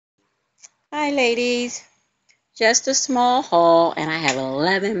Hi, ladies. Just a small haul, and I have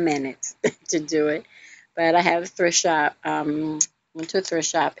 11 minutes to do it. But I have a thrift shop. Went to a thrift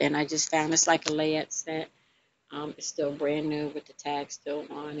shop, and I just found it's like a layette set. It's still brand new with the tag still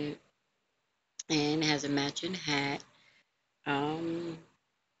on it, and it has a matching hat. Um,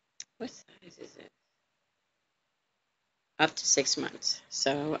 what size is it? Up to 6 months.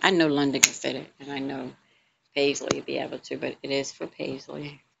 So I know London can fit it, and I know Paisley will be able to, but it is for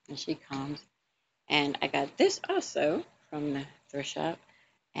Paisley, and she comes. And I got this also from the thrift shop,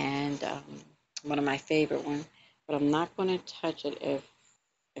 and one of my favorite ones. But I'm not going to touch it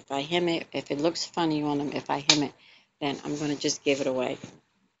if I hem it. If it looks funny on them, if I hem it, then I'm going to just give it away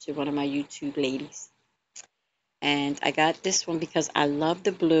to one of my YouTube ladies. And I got this one because I love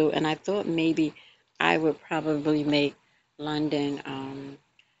the blue, and I thought maybe I would probably make London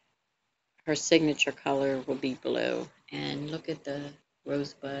her signature color would be blue. And look at the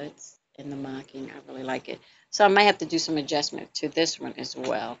rosebuds and the mocking. I really like it. So I might have to do some adjustment to this one as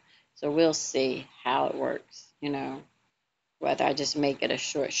well. So we'll see how it works, whether I just make it a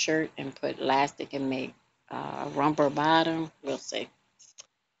short shirt and put elastic and make a romper bottom. We'll see.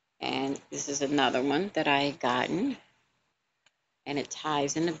 And this is another one that I gotten, and it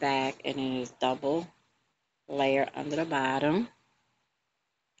ties in the back, and it is double layer under the bottom.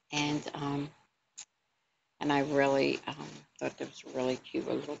 And I really thought that was really cute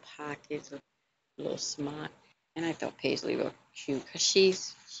with little pockets, a little smart. And I thought Paisley looked cute because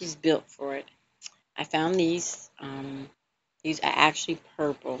she's built for it. I found these. These are actually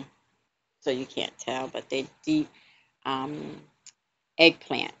purple, so you can't tell, but they're deep um,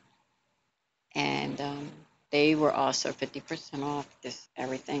 eggplant, and they were also 50% off this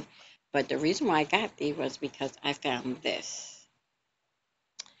everything. But the reason why I got these was because I found this.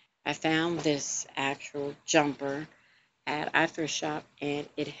 I found this actual jumper at After Shop, and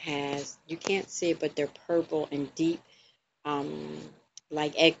it has, you can't see it, but they're purple and deep, um,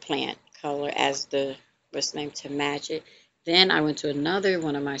 like eggplant color as the what's the name to match it. Then I went to another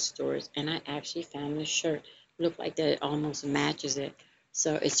one of my stores, and I actually found this shirt. Looked like that it almost matches it.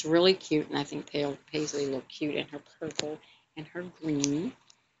 So it's really cute, and I think Paisley looked cute in her purple and her green.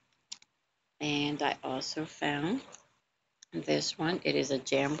 And I also found this one. It is a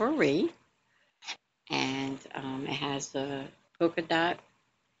jamboree, and it has a polka dot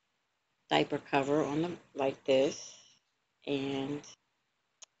diaper cover on them like this, and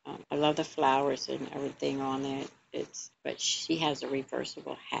I love the flowers and everything on it. But she has a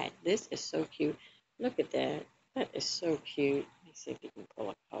reversible hat. This is so cute. Look at that. That is so cute. Let me see if you can pull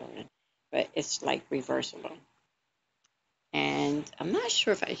a color in. But it's like reversible. And I'm not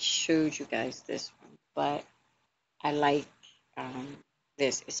sure if I showed you guys this one, but I like um,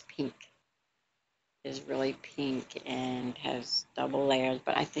 this. It's pink. It's really pink and has double layers.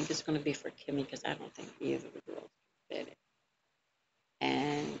 But I think it's going to be for Kimmy because I don't think either of the girls can fit it.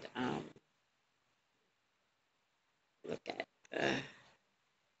 And look at the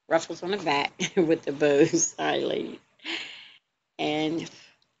ruffles on the back with the bows. Sorry, ladies. And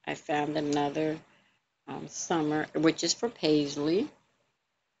I found another summer, which is for Paisley.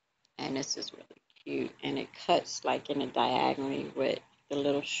 And this is really cute. And it cuts like in a diagonally with the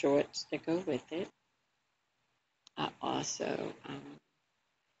little shorts that go with it. I also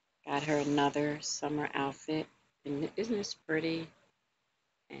got her another summer outfit. And isn't this pretty?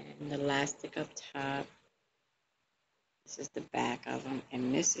 And the elastic up top. This is the back of them.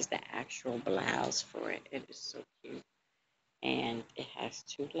 And this is the actual blouse for it. It is so cute. And it has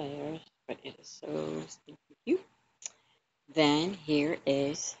two layers, but it is so stinky cute. Then here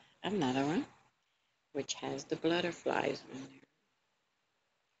is another one, which has the butterflies on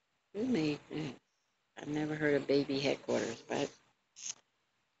there. Who made this? I've never heard of baby headquarters, but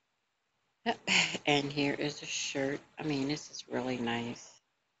yep. And here is a shirt. I mean, this is really nice.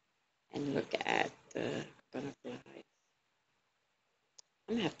 And look at the butterflies.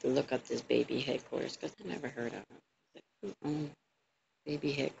 I'm gonna have to look up this baby headquarters because I never heard of it. Who owns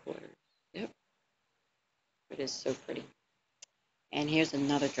baby headquarters? Yep, it is so pretty. And here's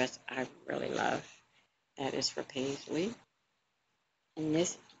another dress I really love. That is for Paisley. And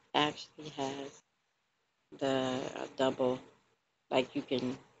this actually has the double, like you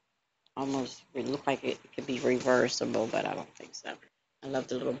can almost look like it could be reversible, but I don't think so. I love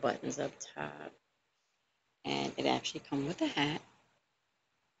the little buttons up top. And it actually comes with a hat,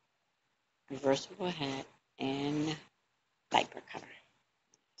 reversible hat, and diaper cover.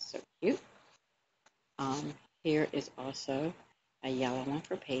 So cute. Um, Here is also a yellow one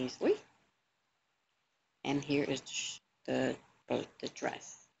for Paisley. And here is the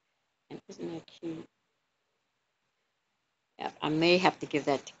dress. And isn't that cute? Yep, I may have to give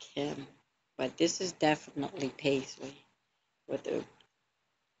that to Kim but this is definitely paisley with a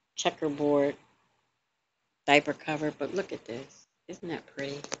checkerboard diaper cover. But look at this. Isn't that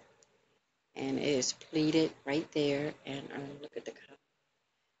pretty? And it is pleated right there. And look at the cover.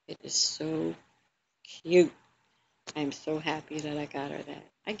 It is so cute. I'm so happy that I got her that.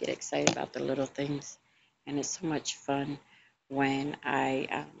 I get excited about the little things, and it's so much fun when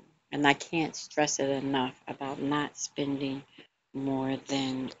and I can't stress it enough about not spending more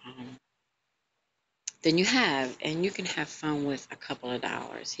than you have, and you can have fun with a couple of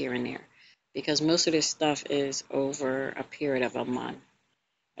dollars here and there, because most of this stuff is over a period of a month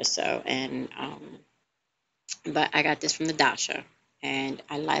or so, and but I got this from the Dasha, and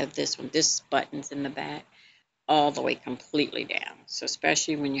I love this one. This buttons in the back all the way completely down. So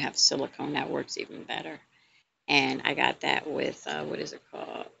especially when you have silicone, that works even better. And I got that with what is it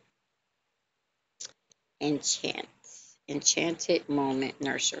called? Enchant, Enchanted Moment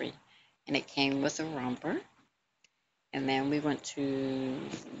Nursery, and it came with a romper. And then we went to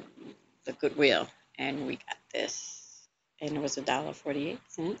the Goodwill, and we got this, and it was $1.48.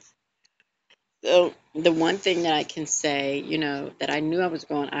 So the one thing that I can say, that I knew I was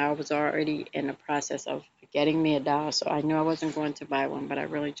already in the process of getting me a doll, so I knew I wasn't going to buy one, but I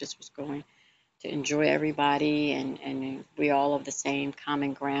really just was going to enjoy everybody, and we all have the same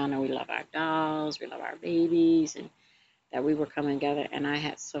common ground, and we love our dolls, we love our babies, and that we were coming together, and I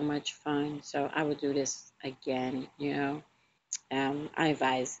had so much fun. So I would do this again. I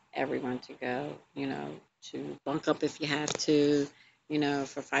advise everyone to go, to bunk up if you have to,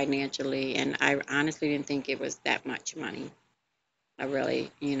 for financially. And I honestly didn't think it was that much money. I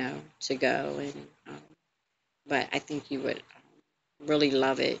really, to go. But I think you would really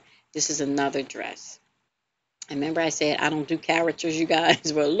love it. This is another dress. I remember I said I don't do characters, you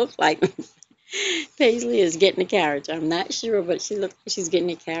guys. Well, it looked like Paisley is getting a character. I'm not sure, but she looks like she's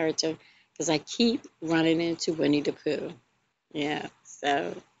getting a character because I keep running into Winnie the Pooh. Yeah,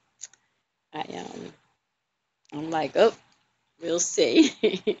 so I I'm like, oh, we'll see.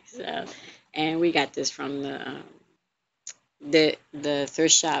 So, and we got this from the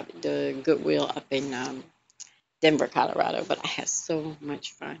thrift shop, the Goodwill up in Denver, Colorado. But I had so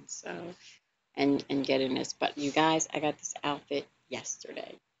much fun. So and getting this. But you guys, I got this outfit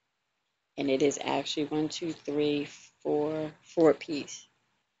yesterday, and it is actually one, two, three, four piece,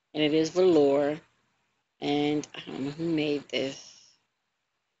 and it is velour. And I don't know who made this.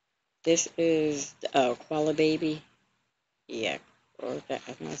 This is Koala Baby. Yeah, or that,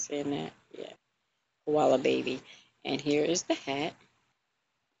 am I saying that? Yeah, Koala Baby. And here is the hat.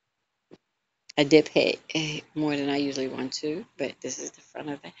 I did pay more than I usually want to, but this is the front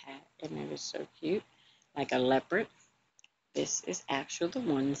of the hat, and it is so cute, like a leopard. This is actually the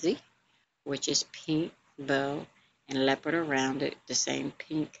onesie, which is pink bow and leopard around it, the same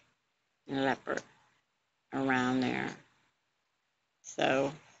pink and leopard around there.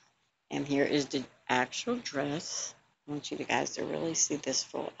 So, and here is the actual dress. I want you guys to really see this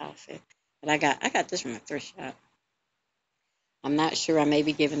full outfit. But I got this from a thrift shop. I'm not sure. I may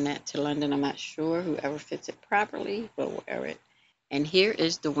be giving that to London. I'm not sure. Whoever fits it properly will wear it. And here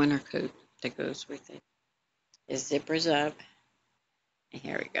is the winter coat that goes with it. It zippers up. And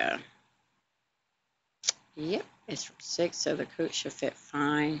here we go. Yep, it's from 6, so the coat should fit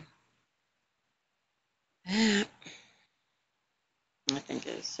fine. I think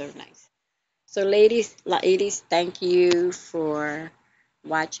it is so nice. So ladies, thank you for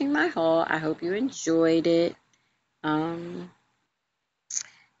watching my haul. I hope you enjoyed it.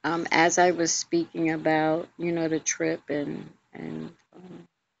 As I was speaking about, the trip and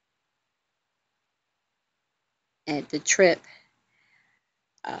the trip,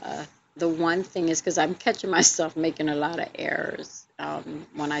 uh, the one thing is because I'm catching myself making a lot of errors.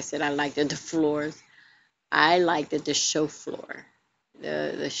 When I said I liked the floors, I liked the show floor,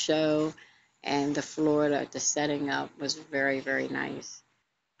 the show and the floor, the setting up was very, very nice.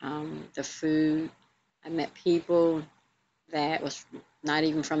 The food, I met people that was not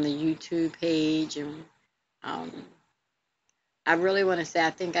even from the YouTube page, and um, I really want to say I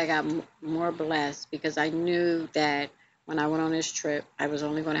think I got more blessed because I knew that when I went on this trip, I was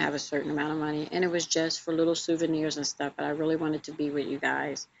only going to have a certain amount of money, and it was just for little souvenirs and stuff. But I really wanted to be with you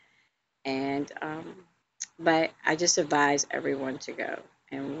guys, and but I just advise everyone to go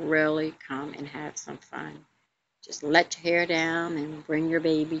and really come and have some fun. Just let your hair down and bring your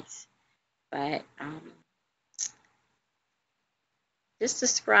babies. But just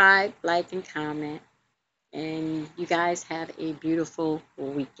subscribe, like, and comment. And you guys have a beautiful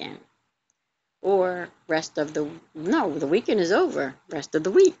weekend. Or rest of the, no, the weekend is over. Rest of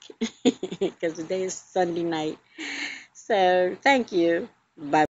the week. Because today is Sunday night. So thank you. Bye.